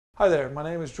Hi there, my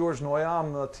name is George Noya.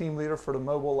 I'm the team leader for the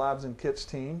Mobile Labs and Kits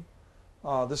team.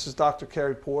 This is Dr.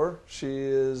 Carrie Poore. She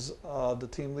is the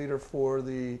team leader for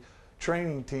the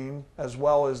training team as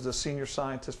well as the senior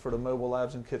scientist for the Mobile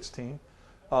Labs and Kits team.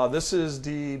 This is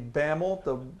the BAML,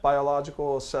 the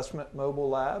Biological Assessment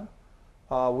Mobile Lab.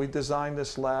 We designed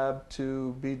this lab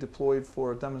to be deployed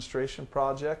for a demonstration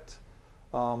project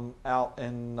out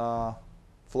in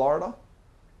Florida.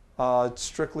 It's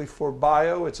strictly for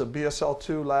bio. It's a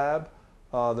BSL-2 lab.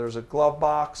 There's a glove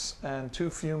box and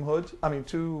two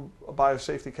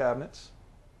biosafety cabinets.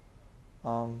 I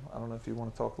don't know if you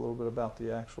want to talk a little bit about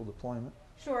the actual deployment.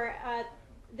 Sure.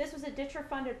 This was a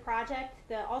DTRA-funded project.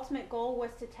 The ultimate goal was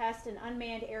to test an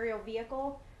unmanned aerial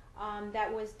vehicle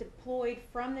that was deployed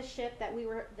from the ship that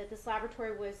this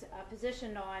laboratory was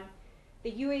positioned on.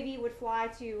 The UAV would fly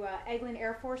to Eglin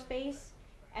Air Force Base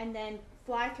and then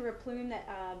fly through a plume that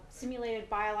simulated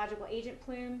biological agent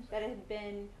plume that had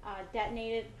been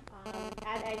detonated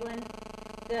at Eglin.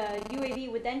 The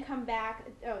UAV would then come back,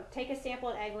 take a sample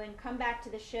at Eglin, come back to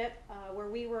the ship where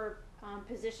we were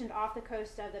positioned off the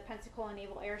coast of the Pensacola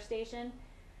Naval Air Station.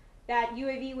 That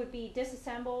UAV would be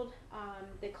disassembled,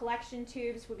 the collection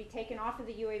tubes would be taken off of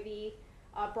the UAV,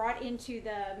 brought into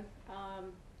the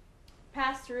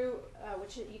pass through,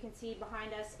 which you can see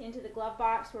behind us, into the glove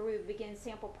box where we would begin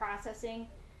sample processing.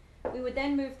 We would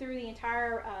then move through the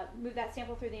entire, move that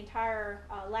sample through the entire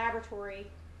laboratory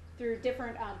through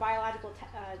different biological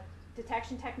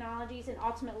detection technologies and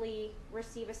ultimately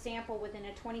receive a sample within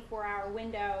a 24-hour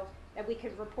window that we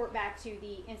could report back to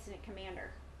the incident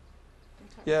commander.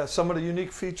 Yeah, some of the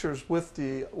unique features with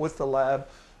the lab.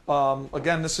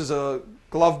 Again, this is a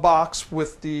glove box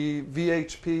with the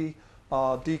VHP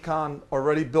decon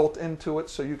already built into it,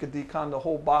 so you could decon the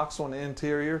whole box on the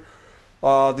interior.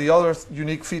 The other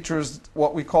unique feature is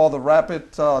what we call the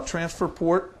rapid transfer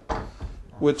port,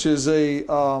 which is a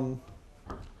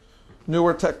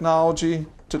newer technology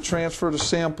to transfer the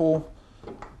sample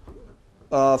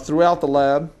throughout the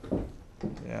lab.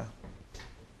 Yeah.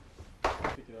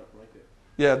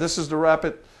 Yeah, this is the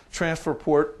rapid transfer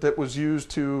port that was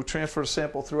used to transfer the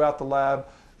sample throughout the lab,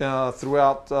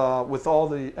 with all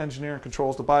the engineering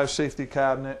controls, the biosafety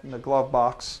cabinet and the glove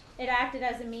box. It acted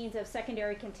as a means of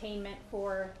secondary containment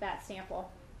for that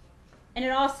sample. And it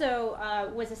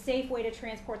also was a safe way to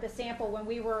transport the sample when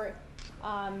we were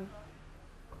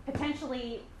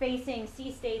potentially facing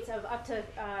sea states of up to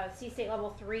sea state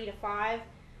level 3 to 5.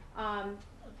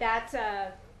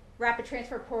 That rapid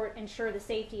transfer port ensured the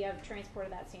safety of transport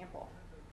of that sample.